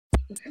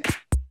Okay.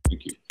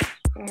 Thank you.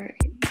 All right.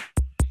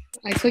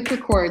 I clicked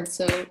record,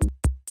 so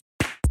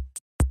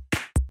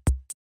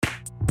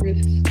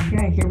Ruth.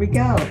 Okay, here we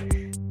go.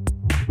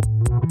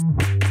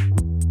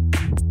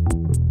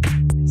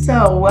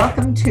 So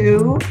welcome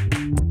to,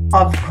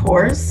 of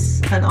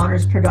course, an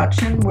honors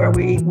production where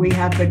we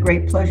have the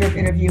great pleasure of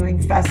interviewing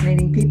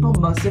fascinating people,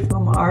 most of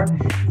whom are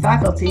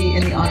faculty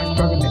in the honors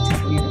program at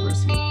Temple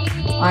University.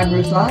 I'm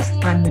Ruth.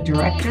 I'm the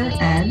director,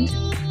 and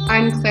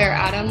I'm Claire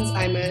Adams.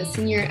 I'm a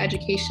senior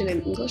education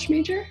and English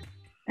major.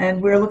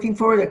 And we're looking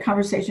forward to a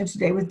conversation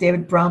today with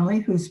David Bromley,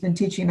 who's been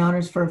teaching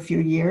honors for a few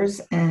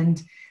years,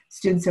 and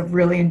students have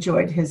really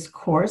enjoyed his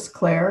course.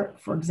 Claire,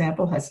 for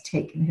example, has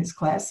taken his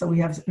class, so we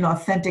have an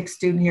authentic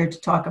student here to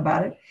talk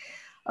about it.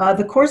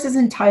 The course is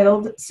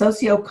entitled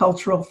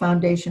Socio-Cultural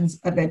Foundations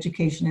of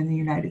Education in the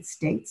United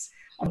States,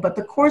 but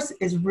the course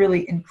is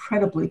really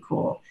incredibly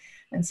cool.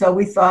 And so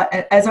we thought,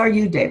 as are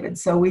you, David,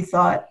 so we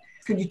thought,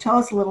 could you tell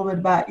us a little bit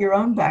about your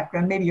own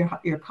background, maybe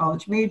your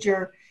college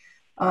major,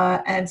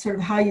 and sort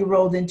of how you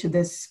rolled into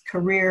this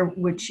career,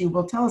 which you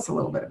will tell us a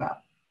little bit about.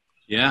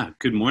 Yeah,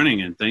 good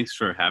morning, and thanks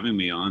for having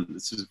me on.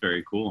 This is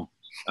very cool.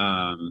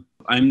 I'm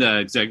the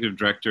executive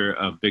director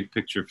of Big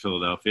Picture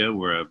Philadelphia.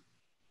 We're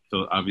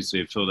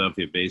obviously a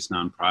Philadelphia-based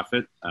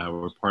nonprofit.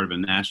 We're part of a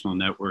national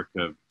network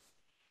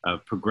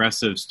of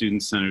progressive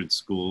student-centered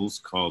schools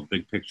called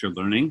Big Picture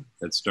Learning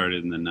that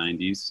started in the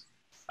 90s.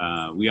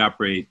 We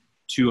operate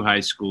 2 high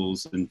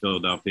schools in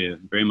Philadelphia,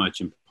 very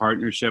much in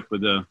partnership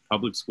with the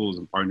public schools,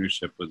 in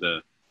partnership with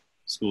a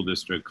school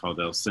district called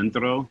El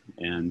Centro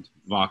and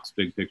Vox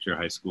Big Picture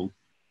High School.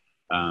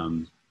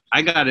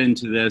 I got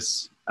into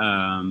this,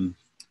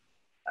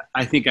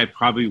 I think I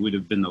probably would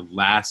have been the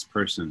last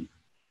person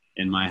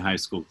in my high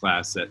school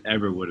class that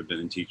ever would have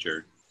been a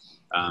teacher.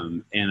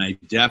 And I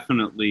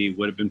definitely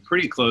would have been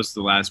pretty close to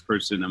the last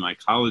person in my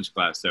college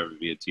class to ever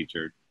be a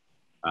teacher.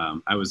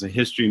 I was a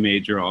history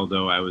major,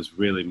 although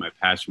my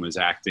passion was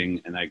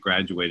acting, and I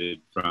graduated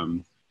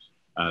from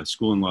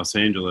school in Los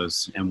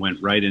Angeles and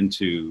went right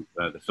into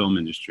the film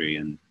industry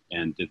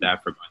and did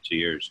that for a bunch of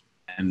years.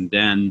 And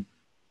then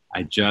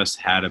I just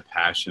had a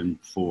passion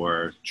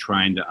for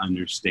trying to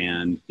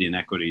understand the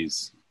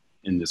inequities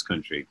in this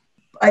country.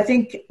 I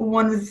think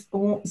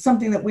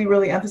something that we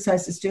really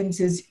emphasize to students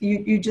is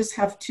you just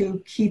have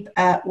to keep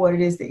at what it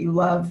is that you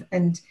love.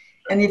 And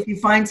if you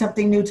find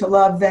something new to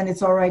love, then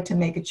it's all right to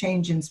make a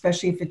change, and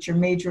especially if it's your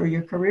major or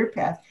your career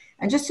path,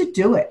 and just to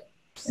do it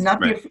and not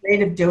be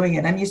afraid of doing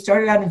it. I mean, you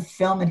started out in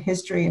film and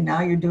history, and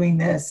now you're doing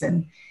this.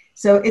 And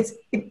so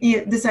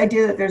this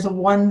idea that there's a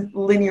one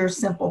linear,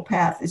 simple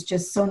path is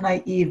just so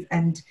naive.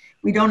 And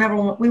we want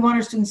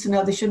our students to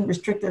know they shouldn't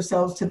restrict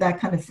themselves to that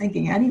kind of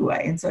thinking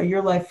anyway. And so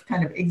your life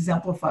kind of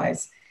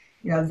exemplifies,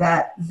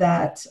 that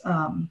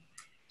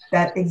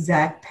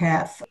exact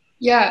path.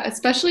 Yeah,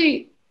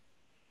 especially,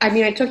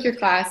 I took your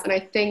class, and I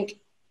think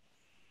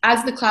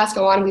as the class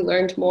go on, we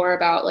learned more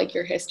about like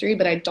your history,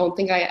 but I don't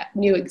think I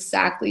knew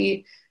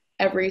exactly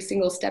every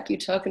single step you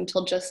took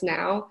until just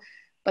now.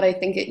 But I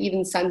think it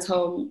even sends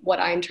home what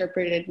I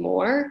interpreted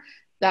more,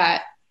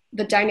 that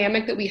the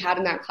dynamic that we had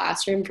in that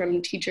classroom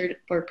from teacher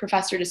or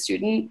professor to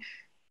student,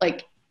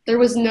 like there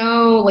was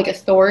no like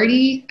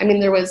authority. I mean,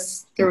 there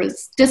was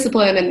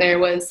discipline, and there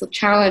was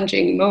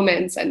challenging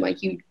moments, and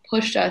like you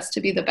pushed us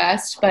to be the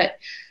best, but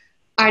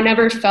I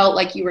never felt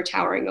like you were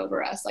towering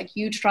over us. Like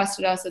you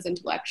trusted us as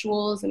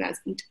intellectuals and as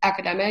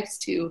academics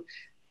to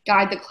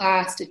guide the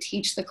class, to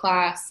teach the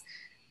class.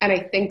 And I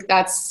think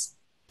that's,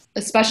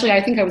 especially,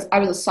 I think I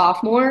was a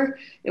sophomore.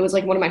 It was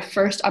like one of my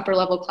first upper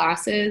level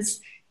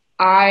classes.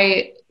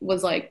 I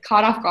was like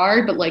caught off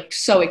guard, but like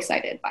so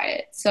excited by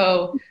it.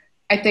 So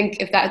I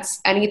think if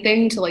that's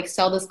anything to like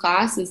sell this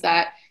class, is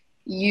that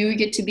you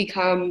get to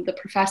become the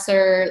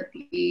professor,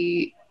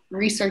 the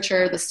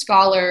researcher, the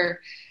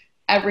scholar,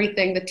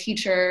 everything, the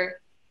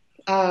teacher.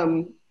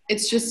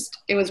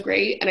 It was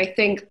great. And I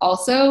think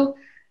also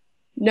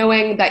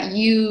knowing that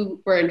you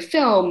were in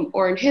film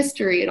or in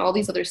history and all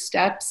these other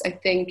steps, I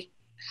think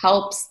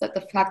helps that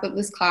the fact that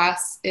this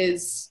class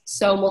is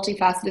so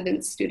multifaceted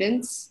in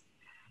students.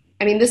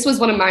 I mean, this was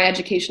one of my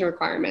education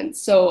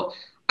requirements. So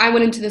I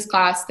went into this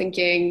class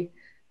thinking,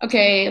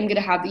 okay, I'm going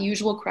to have the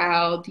usual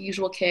crowd, the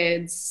usual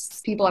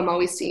kids, people I'm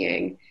always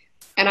seeing.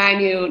 And I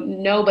knew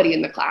nobody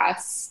in the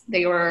class.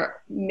 They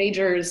were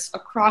majors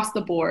across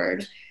the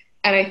board.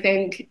 And I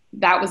think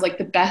that was like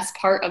the best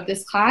part of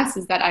this class,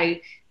 is that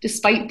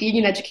despite being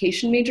an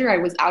education major, I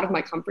was out of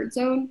my comfort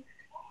zone.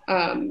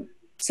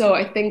 So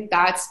I think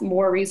that's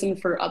more reason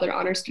for other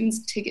honor students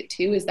to take it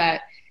too, is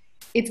that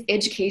it's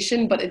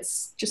education, but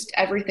it's just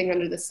everything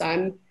under the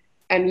sun,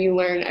 and you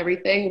learn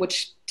everything,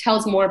 which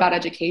tells more about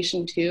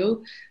education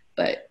too.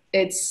 But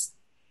it's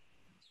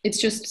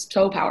just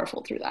so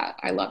powerful through that.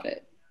 I love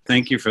it.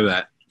 Thank you for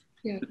that.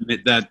 Yeah.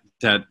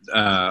 That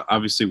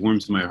obviously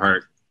warms my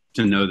heart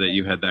to know that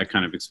you had that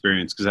kind of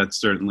experience, because that's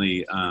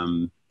certainly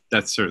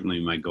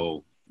my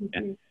goal.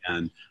 Mm-hmm.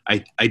 And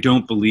I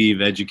don't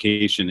believe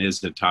education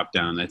is a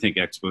top-down. I think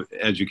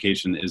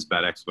education is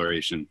about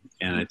exploration.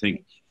 And I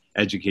think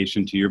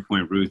education, to your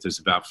point, Ruth, is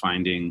about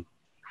finding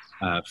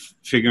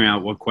figuring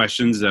out what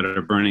questions that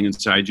are burning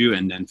inside you,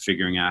 and then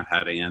figuring out how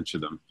to answer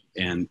them,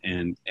 and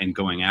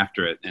going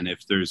after it. And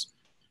if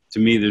to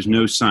me, there's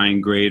no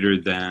sign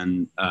greater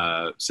than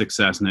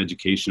success in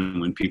education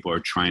when people are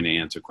trying to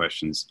answer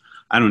questions.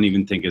 I don't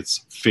even think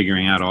it's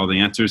figuring out all the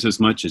answers as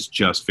much as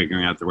just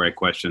figuring out the right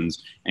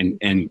questions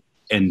and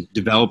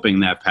developing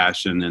that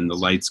passion and the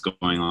lights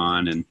going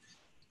on.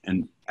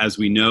 And as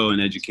we know in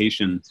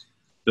education,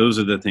 those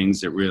are the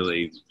things that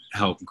really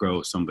help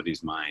grow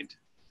somebody's mind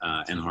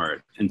and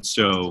heart. And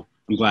so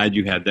I'm glad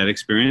you had that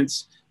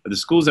experience. The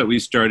schools that we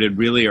started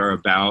really are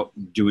about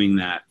doing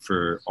that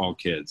for all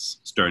kids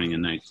starting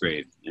in 9th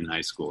grade in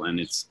high school. And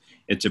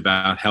it's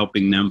about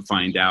helping them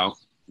find out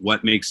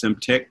what makes them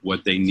tick,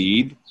 what they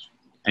need,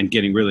 and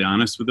getting really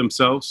honest with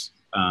themselves.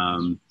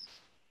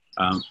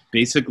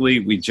 Basically,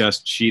 we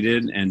just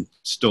cheated and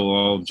stole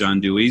all of John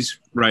Dewey's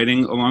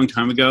writing a long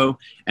time ago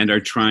and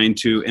are trying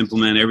to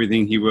implement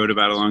everything he wrote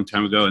about a long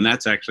time ago. And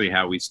that's actually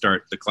how we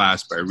start the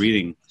class, by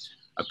reading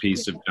a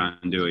piece of John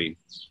Dewey.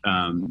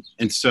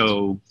 And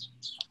so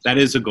that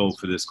is a goal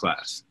for this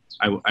class.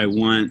 I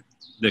want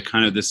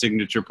the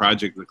signature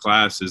project of the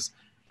class is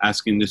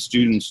asking the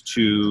students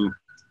to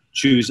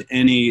choose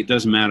it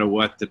doesn't matter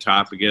what the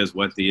topic is,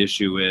 what the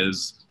issue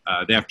is.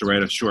 They have to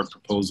write a short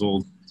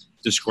proposal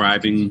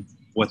describing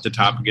what the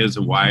topic is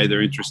and why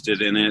they're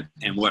interested in it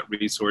and what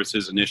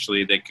resources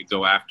initially they could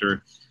go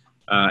after.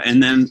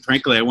 And then,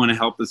 frankly, I want to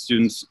help the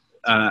students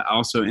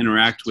also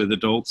interact with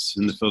adults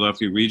in the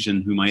Philadelphia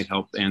region who might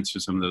help answer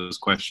some of those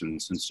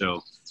questions. And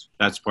so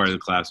that's part of the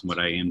class and what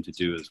I aim to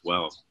do as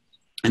well.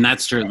 And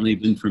that's certainly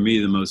been, for me,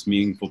 the most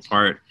meaningful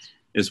part,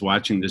 is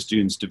watching the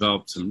students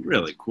develop some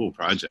really cool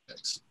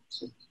projects,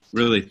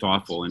 really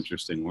thoughtful,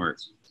 interesting work.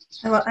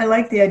 I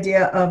like the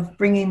idea of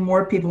bringing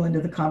more people into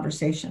the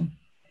conversation.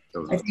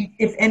 Totally. I think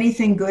if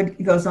anything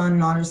good goes on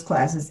in honors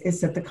classes,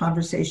 it's that the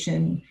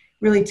conversation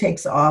really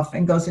takes off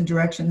and goes in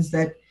directions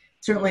that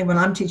certainly when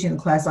I'm teaching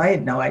the class, I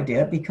had no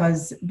idea,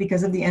 because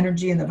of the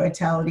energy and the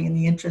vitality and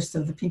the interest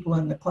of the people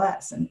in the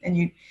class.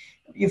 And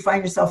you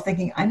find yourself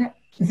thinking,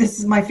 this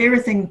is my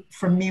favorite thing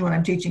for me when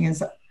I'm teaching,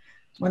 is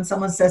when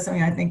someone says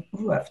something, I think,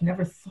 ooh, I've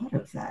never thought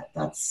of that.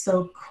 That's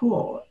so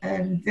cool.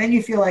 And then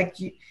you feel like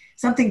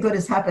something good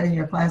has happened in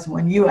your class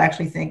when you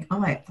actually think,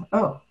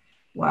 oh,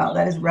 wow,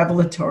 that is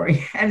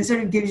revelatory. And it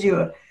sort of gives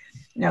you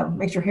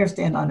makes your hair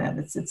stand on end.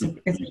 It's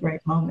a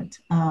great moment.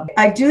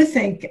 I do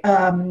think,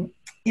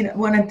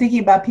 when I'm thinking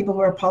about people who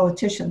are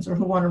politicians or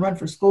who want to run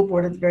for school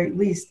board at the very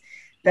least,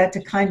 that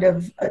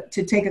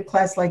to take a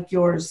class like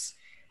yours,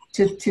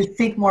 to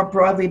think more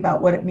broadly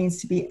about what it means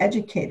to be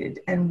educated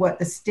and what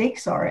the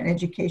stakes are in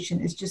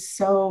education is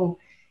just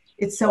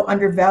it's so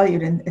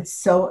undervalued, and it's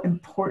so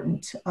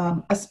important,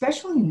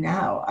 especially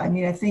now. I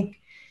mean, I think,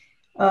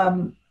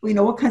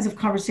 what kinds of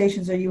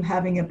conversations are you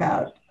having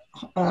about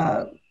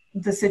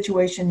the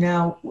situation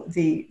now,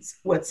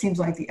 what seems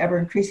like the ever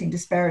increasing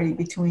disparity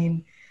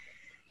between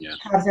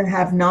haves and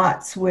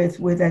have-nots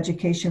with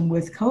education,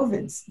 with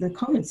the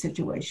COVID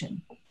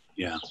situation?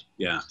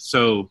 Yeah.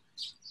 So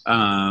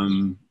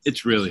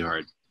it's really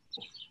hard.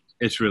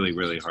 It's really,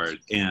 really hard.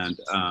 And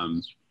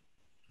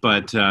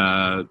but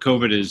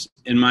COVID is,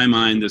 in my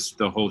mind,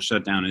 the whole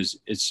shutdown is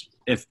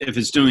if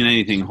it's doing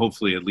anything,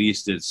 hopefully at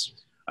least it's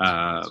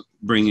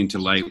bringing to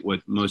light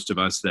what most of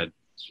us that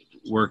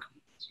work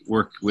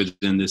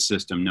within this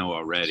system know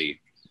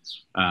already,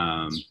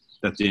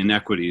 that the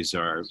inequities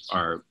are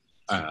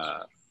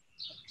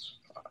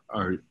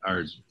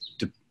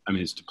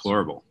it's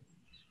deplorable.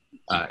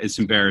 It's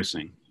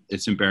embarrassing.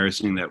 It's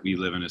embarrassing that we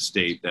live in a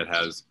state that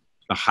has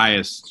the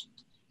highest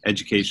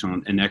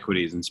educational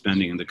inequities in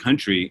spending in the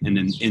country, and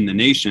in the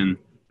nation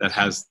that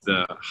has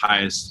the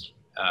highest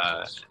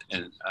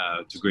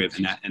degree of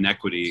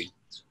inequity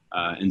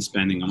in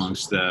spending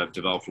amongst the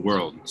developed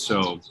world.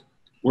 So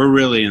we're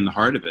really in the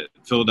heart of it.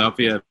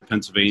 Philadelphia,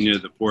 Pennsylvania,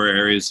 the poor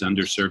areas,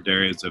 underserved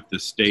areas of the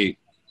state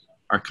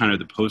are kind of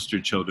the poster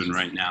children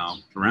right now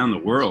around the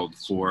world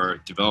for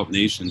developed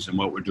nations and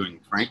what we're doing,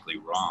 frankly,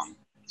 wrong.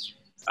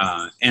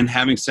 And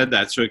having said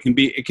that, so it can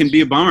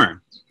be a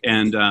bummer.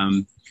 And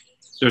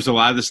there's a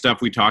lot of the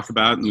stuff we talk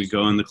about and we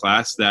go in the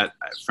class that,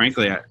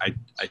 frankly,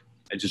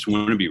 I just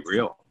want to be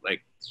real.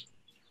 Like,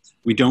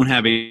 we don't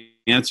have any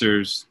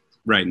answers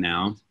right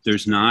now.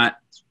 There's not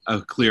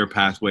a clear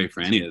pathway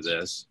for any of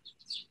this.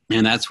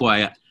 And that's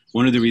why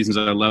one of the reasons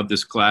I love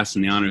this class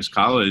in the Honors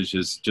College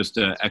is just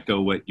to echo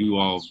what you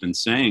all have been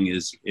saying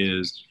is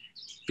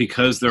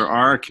because there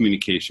are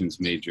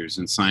communications majors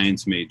and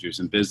science majors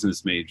and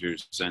business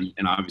majors and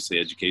obviously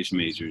education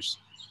majors.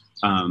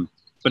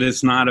 But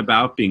it's not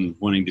about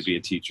wanting to be a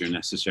teacher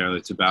necessarily.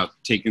 It's about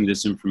taking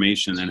this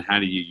information and how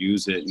do you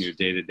use it in your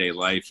day-to-day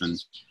life,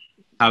 and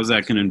how's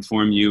that going to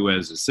inform you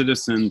as a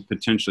citizen,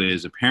 potentially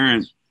as a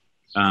parent,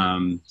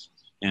 and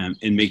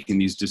in making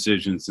these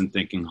decisions and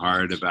thinking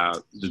hard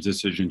about the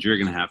decisions you're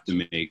going to have to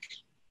make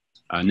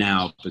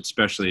now, but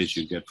especially as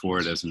you get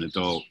forward as an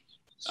adult,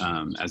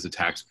 as a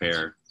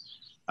taxpayer,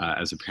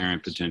 as a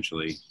parent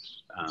potentially.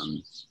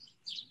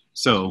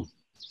 So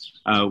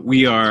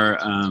we are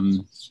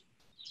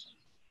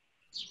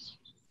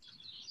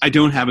I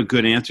don't have a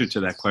good answer to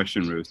that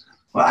question, Ruth.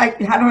 Well, I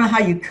don't know how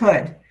you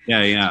could.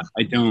 Yeah.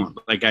 I don't.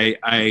 Like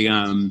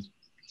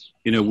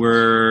you know,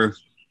 we're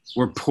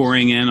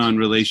pouring in on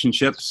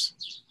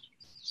relationships.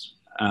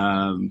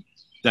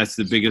 That's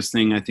the biggest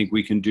thing I think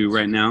we can do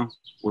right now.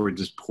 We're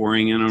just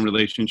pouring in on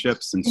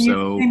relationships. And Can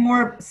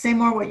you say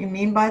more what you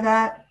mean by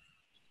that?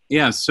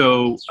 Yeah.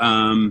 So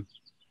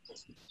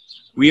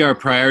we are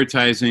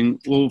prioritizing.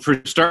 Well,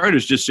 for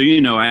starters, just so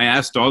you know, I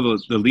asked all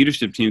the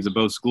leadership teams of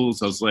both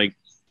schools. I was like,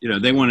 you know,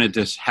 they wanted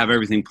to have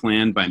everything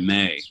planned by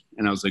May.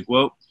 And I was like,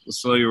 well, we'll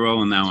slow your roll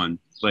on that one.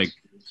 Like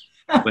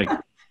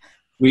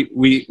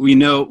we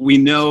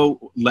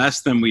know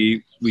less than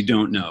we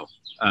don't know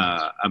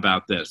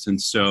about this.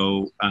 And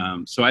so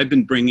I've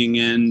been bringing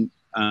in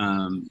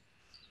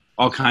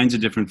all kinds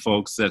of different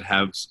folks that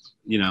have,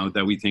 you know,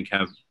 that we think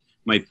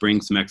might bring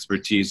some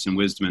expertise and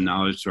wisdom and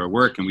knowledge to our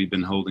work. And we've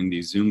been holding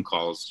these Zoom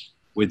calls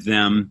with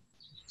them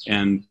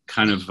and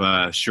kind of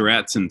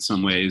charrettes in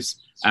some ways,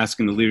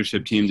 asking the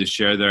leadership team to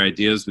share their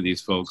ideas with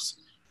these folks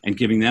and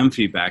giving them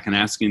feedback, and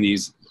asking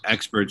these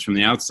experts from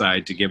the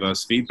outside to give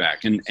us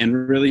feedback and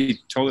really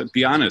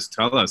be honest,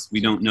 tell us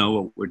we don't know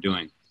what we're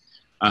doing.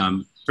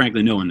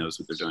 Frankly, no one knows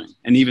what they're doing.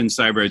 And even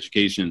cyber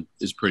education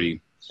has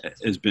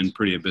been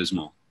pretty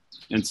abysmal.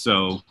 And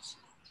so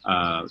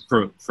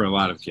for a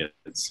lot of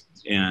kids.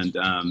 And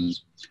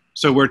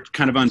so we're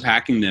kind of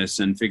unpacking this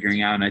and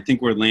figuring out, and I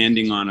think we're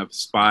landing on a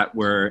spot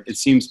where it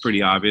seems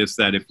pretty obvious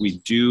that if we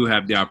do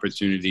have the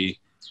opportunity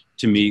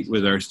to meet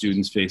with our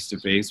students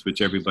face-to-face,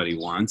 which everybody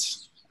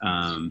wants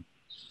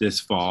this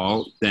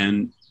fall,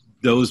 then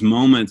those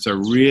moments are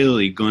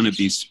really going to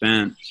be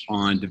spent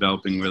on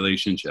developing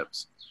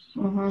relationships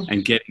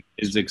and getting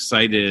kids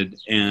excited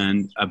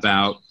and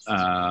about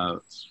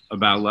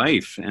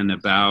life, and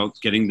about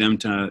getting them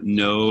to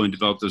know and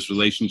develop those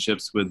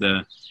relationships with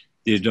the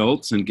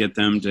adults, and get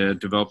them to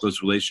develop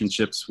those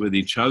relationships with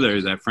each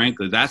other. That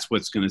frankly, that's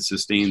what's going to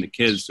sustain the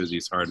kids through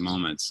these hard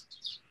moments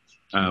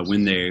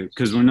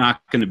because we're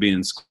not going to be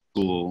in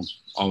school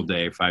all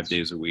day, 5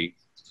 days a week.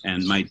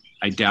 And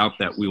I doubt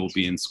that we will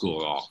be in school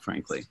at all,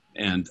 frankly.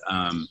 And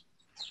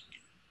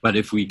but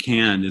if we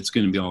can, it's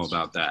going to be all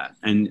about that.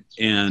 And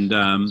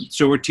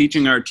so we're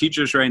teaching our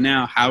teachers right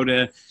now how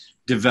to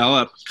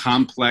develop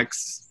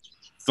complex,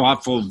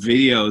 thoughtful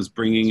videos,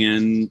 bringing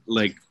in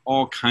like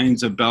all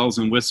kinds of bells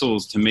and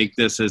whistles to make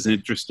this as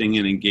interesting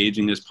and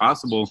engaging as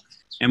possible.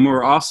 And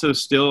we're also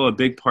still, a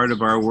big part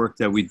of our work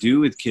that we do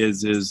with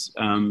kids is,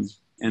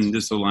 and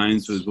this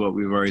aligns with what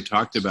we've already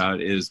talked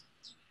about, is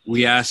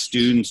we ask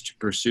students to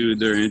pursue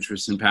their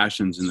interests and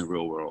passions in the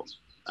real world.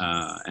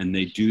 And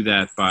they do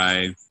that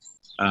by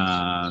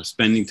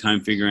spending time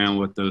figuring out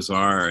what those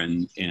are,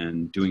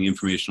 and doing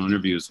informational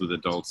interviews with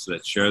adults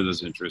that share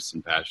those interests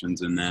and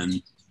passions, and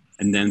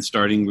then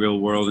starting real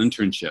world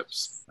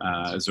internships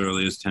as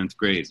early as 10th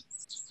grade,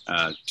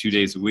 2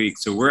 days a week.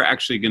 So we're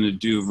actually going to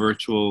do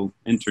virtual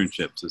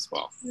internships as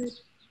well.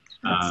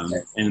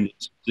 And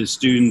the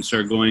students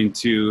are going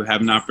to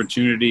have an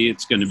opportunity.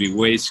 It's going to be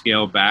way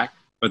scaled back,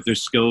 but they're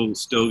still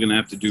going to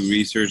have to do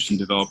research and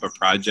develop a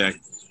project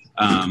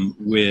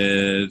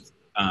with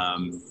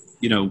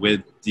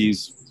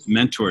these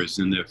mentors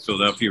in the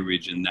Philadelphia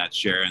region that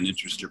share an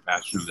interest or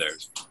passion of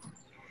theirs.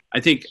 I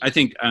think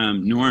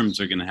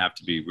norms are going to have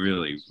to be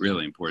really,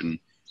 really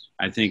important.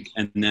 I think,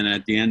 and then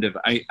at the end of,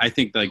 I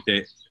think like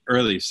the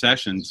early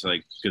sessions,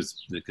 like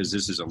because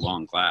this is a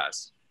long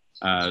class,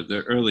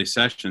 the early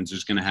sessions,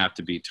 there's going to have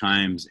to be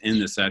times in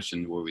the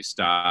session where we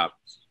stop,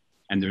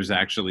 and there's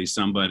actually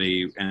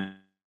somebody, and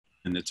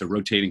it's a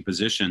rotating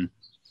position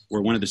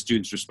where one of the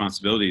students'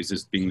 responsibilities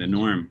is being the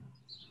norm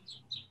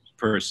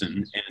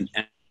person,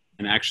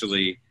 and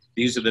actually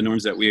these are the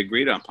norms that we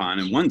agreed upon,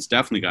 and one's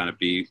definitely got to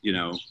be,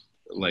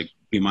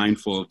 be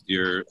mindful of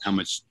how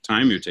much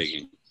time you're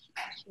taking.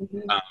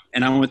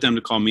 And I want them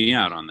to call me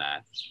out on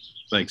that.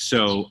 Like,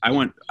 so I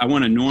want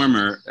a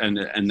normer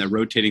and the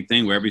rotating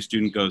thing where every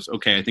student goes,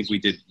 okay, I think we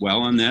did well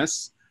on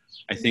this.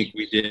 I think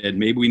we did,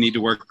 maybe we need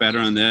to work better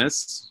on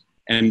this,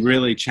 and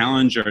really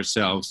challenge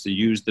ourselves to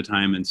use the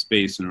time and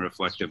space in a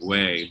reflective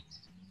way.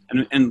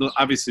 And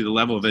obviously the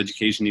level of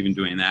education, even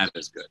doing that,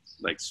 is good.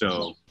 Like,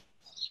 so,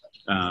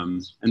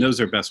 and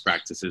those are best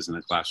practices in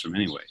a classroom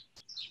anyway.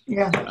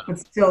 Yeah, but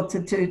still,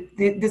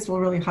 this will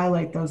really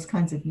highlight those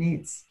kinds of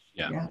needs.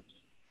 Yeah.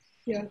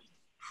 Yeah.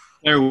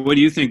 What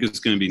do you think is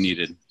going to be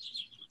needed?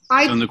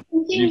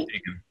 Thinking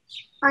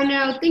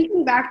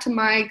back to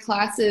my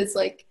classes,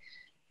 it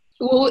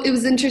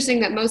was interesting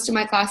that most of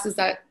my classes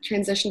that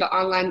transitioned to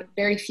online,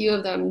 very few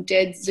of them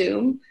did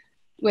Zoom,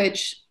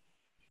 which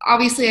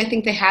obviously I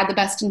think they had the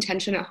best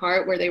intention at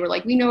heart, where they were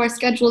like, we know our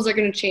schedules are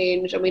going to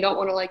change and we don't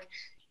want to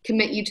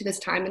commit you to this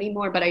time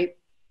anymore. But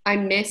I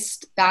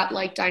missed that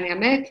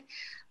dynamic.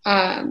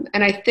 And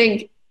I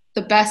think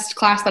the best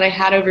class that I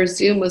had over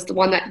Zoom was the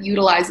one that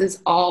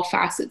utilizes all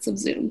facets of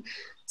Zoom.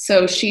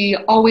 So she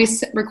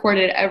always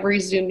recorded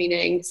every Zoom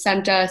meeting,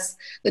 sent us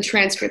the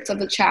transcripts of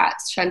the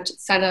chats, sent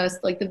us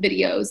the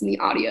videos and the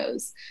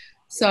audios.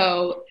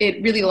 So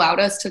it really allowed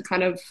us to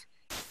kind of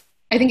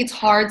I think it's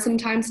hard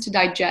sometimes to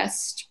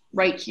digest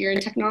right here in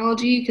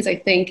technology because I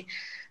think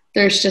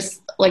there's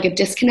just like a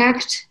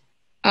disconnect,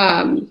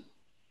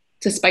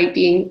 despite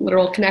being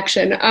literal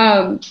connection.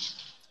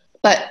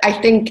 But I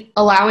think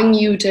allowing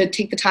you to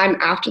take the time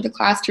after the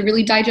class to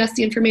really digest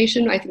the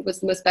information, I think was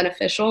the most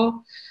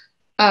beneficial.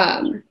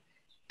 And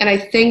I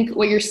think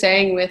what you're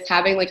saying with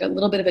having like a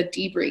little bit of a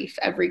debrief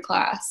every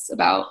class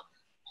about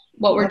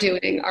what we're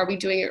doing, are we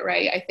doing it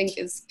right, I think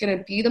is going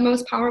to be the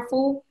most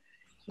powerful.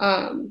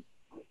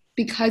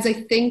 Because I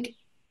think,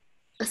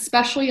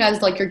 especially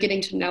as like you're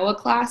getting to know a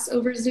class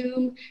over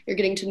Zoom, you're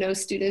getting to know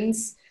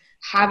students,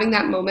 having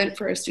that moment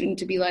for a student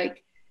to be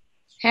like,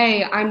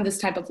 hey, I'm this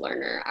type of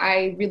learner.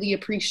 I really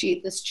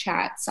appreciate this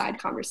chat side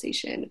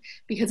conversation.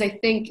 Because I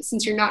think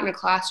since you're not in a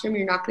classroom,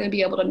 you're not going to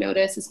be able to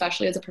notice,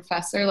 especially as a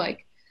professor,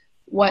 like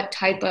what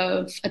type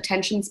of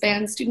attention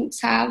span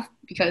students have,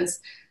 because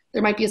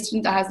there might be a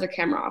student that has their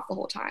camera off the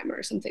whole time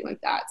or something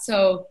like that.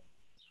 So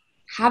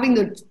having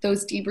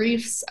those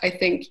debriefs, I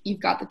think you've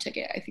got the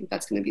ticket. I think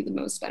that's going to be the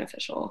most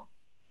beneficial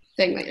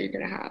thing that you're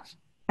going to have.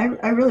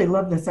 I really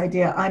love this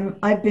idea.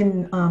 I've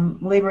been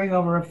laboring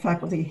over a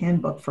faculty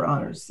handbook for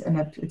honors, and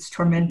it's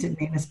tormented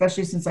me, and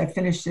especially since I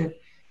finished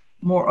it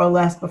more or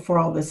less before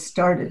all this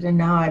started. And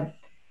now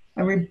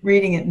I'm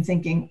reading it and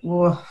thinking,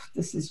 whoa,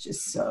 this is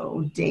just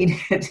so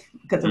dated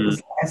because it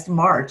was last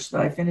March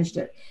that I finished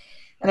it.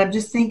 And I'm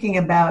just thinking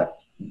about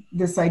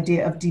this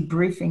idea of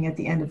debriefing at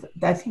the end of it.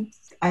 I think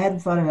I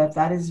hadn't thought about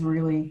that. Is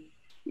really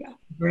a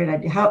great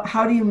idea.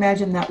 How do you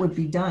imagine that would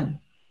be done?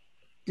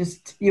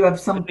 Just you have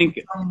some.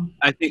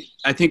 I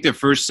think the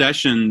first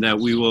session that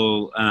we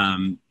will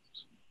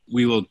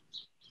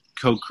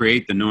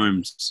co-create the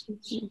norms,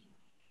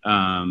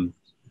 and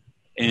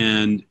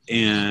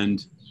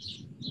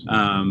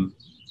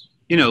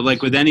you know,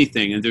 like with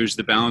anything, and there's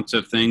the balance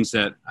of things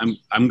that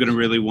I'm going to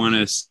really want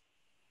to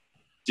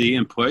see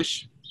and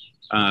push.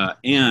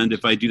 And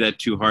if I do that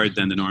too hard,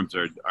 then the norms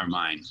are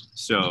mine.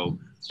 So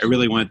I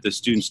really want the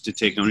students to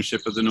take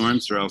ownership of the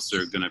norms, or else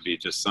they're going to be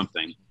just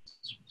something.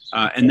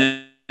 And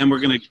then we're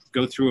going to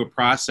go through a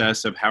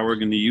process of how we're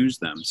going to use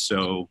them.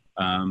 So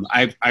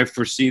I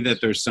foresee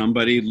that there's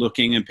somebody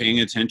looking and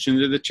paying attention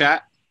to the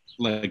chat.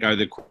 Like, are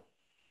the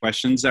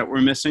questions that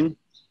we're missing?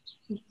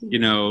 You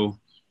know,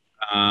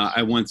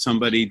 I want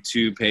somebody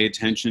to pay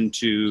attention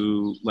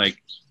to like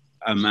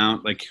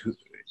amount, like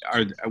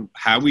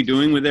how are we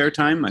doing with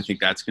airtime? I think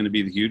that's going to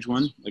be the huge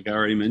one, like I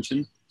already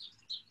mentioned.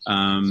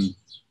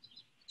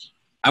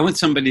 I want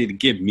somebody to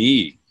give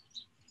me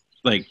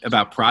like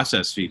about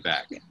process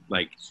feedback.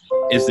 Like,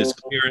 is this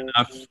clear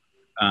enough?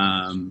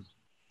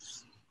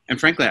 And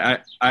frankly,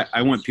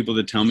 I want people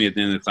to tell me at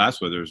the end of the class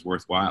whether it's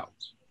worthwhile.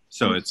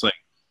 So it's like,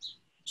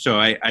 so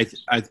I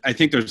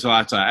think there's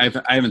lots. I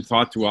haven't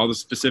thought through all the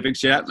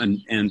specifics yet.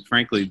 And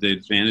frankly, the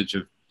advantage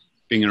of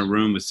being in a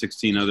room with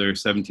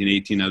 17,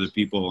 18 other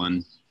people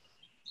and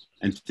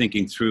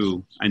thinking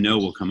through, I know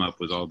we'll come up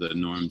with all the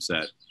norms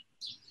that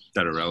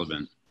are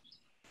relevant.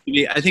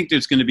 I think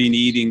there's going to be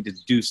needing to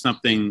do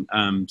something,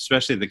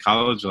 especially at the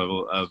college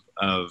level,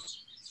 of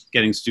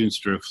getting students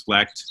to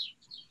reflect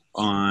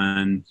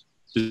on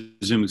the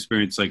Zoom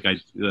experience, like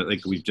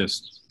we've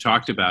just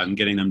talked about, and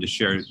getting them to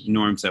share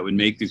norms that would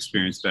make the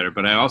experience better.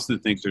 But I also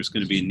think there's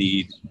going to be a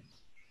need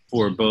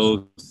for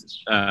both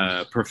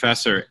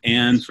professor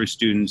and for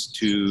students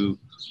to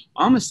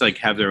almost like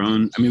have their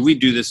own. I mean, we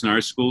do this in our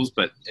schools,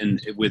 but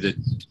with a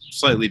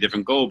slightly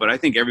different goal. But I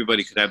think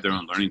everybody could have their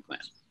own learning plan.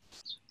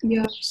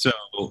 Yeah. So,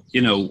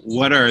 you know,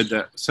 what are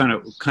the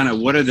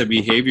what are the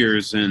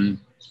behaviors and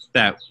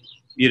that,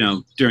 you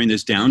know, during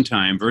this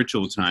downtime,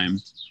 virtual time,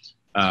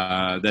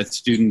 that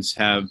students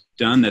have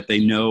done that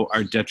they know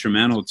are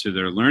detrimental to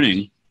their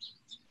learning?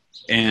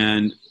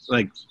 And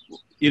like,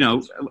 you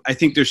know, I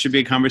think there should be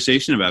a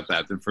conversation about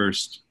that the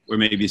first or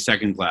maybe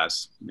second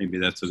class. Maybe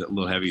that's a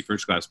little heavy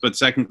first class, but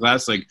second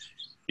class, like,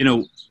 you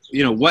know,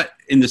 what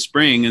in the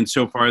spring and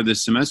so far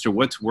this semester,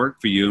 what's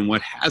worked for you and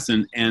what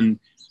hasn't.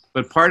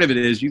 But part of it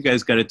is you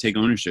guys got to take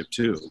ownership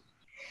too.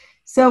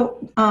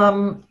 So,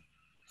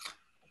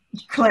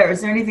 Claire, is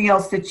there anything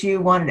else that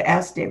you wanted to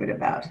ask David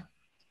about?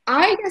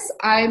 I guess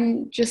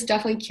I'm just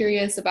definitely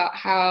curious about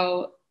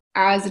how,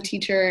 as a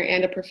teacher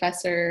and a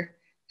professor,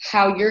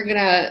 how you're going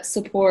to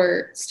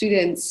support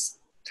students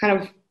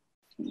kind of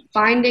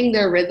finding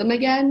their rhythm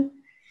again.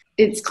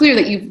 It's clear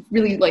that you've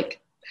really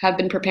have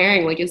been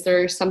preparing. Like, is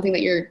there something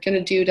that you're going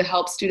to do to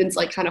help students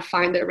kind of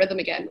find their rhythm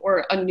again,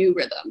 or a new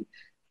rhythm?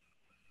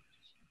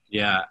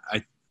 Yeah,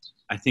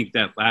 I think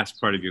that last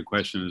part of your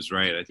question is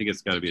right. I think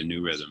it's got to be a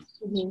new rhythm.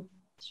 Mm-hmm.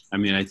 I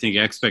mean, I think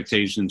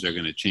expectations are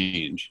going to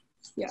change.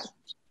 Yeah.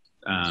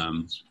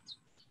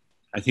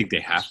 I think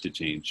they have to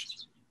change.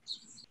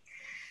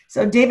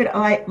 So, David,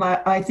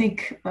 I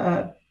think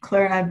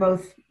Claire and I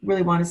both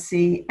really want to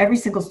see every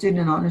single student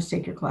in honors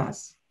take your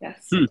class.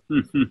 Yes.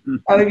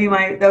 That would be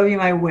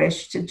my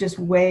wish, to just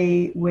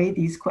weigh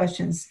these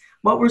questions.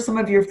 What were some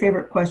of your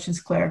favorite questions,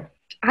 Claire?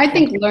 I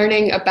think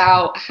learning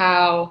about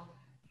how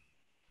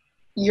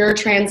you're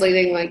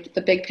translating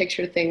the big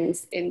picture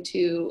things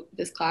into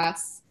this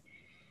class.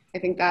 I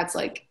think that's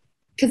like,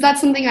 because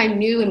that's something I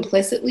knew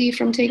implicitly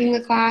from taking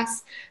the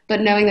class,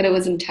 but knowing that it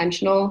was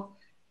intentional,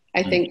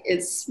 I think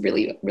is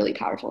really, really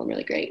powerful and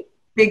really great.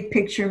 Big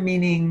picture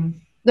meaning?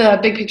 The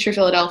big picture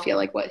Philadelphia,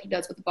 like what he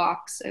does with the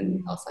box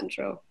and El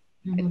Centro.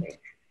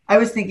 I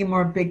was thinking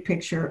more big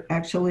picture,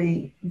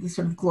 actually, the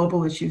sort of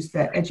global issues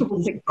that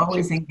education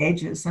always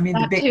engages. I mean,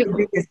 the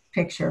biggest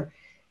picture,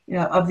 you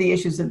know, of the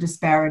issues of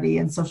disparity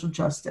and social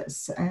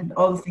justice and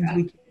all the things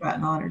we care about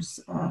in honors.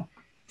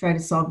 Try to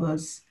solve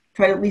those.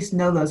 Try to at least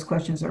know those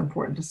questions are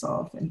important to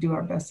solve and do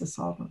our best to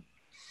solve them.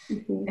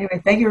 Anyway,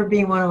 thank you for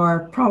being one of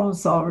our problem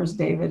solvers,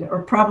 David,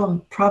 or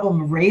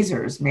problem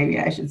raisers, maybe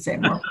I should say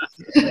more.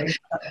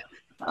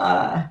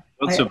 Well,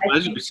 it's a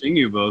pleasure seeing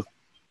you both.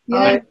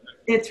 Yeah,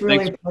 it's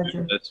really a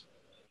pleasure.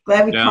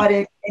 Glad we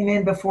came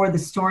in before the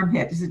storm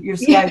hit. Your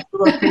sky's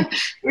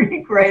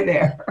pretty gray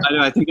there. I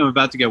know. I think I'm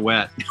about to get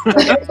wet.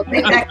 Okay, we'll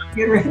take that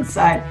computer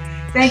inside.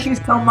 Thank you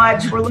so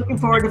much. We're looking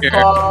forward to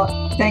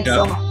fall. Thanks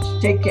so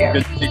much. Take care.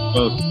 Good to see you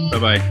both.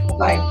 Bye-bye.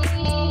 Bye.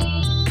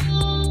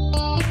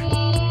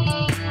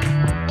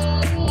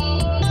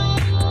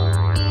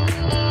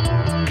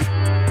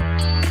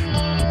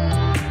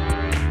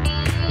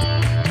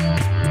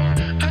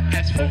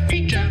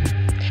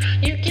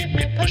 You give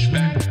me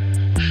pushback.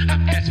 I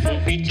ask for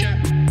feature.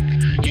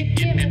 You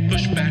give me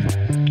pushback.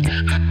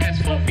 I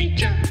ask for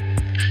feature.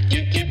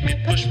 You give me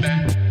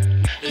pushback.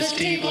 The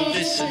stable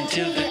listen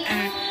till the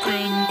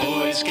Akron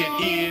boys get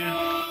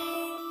here.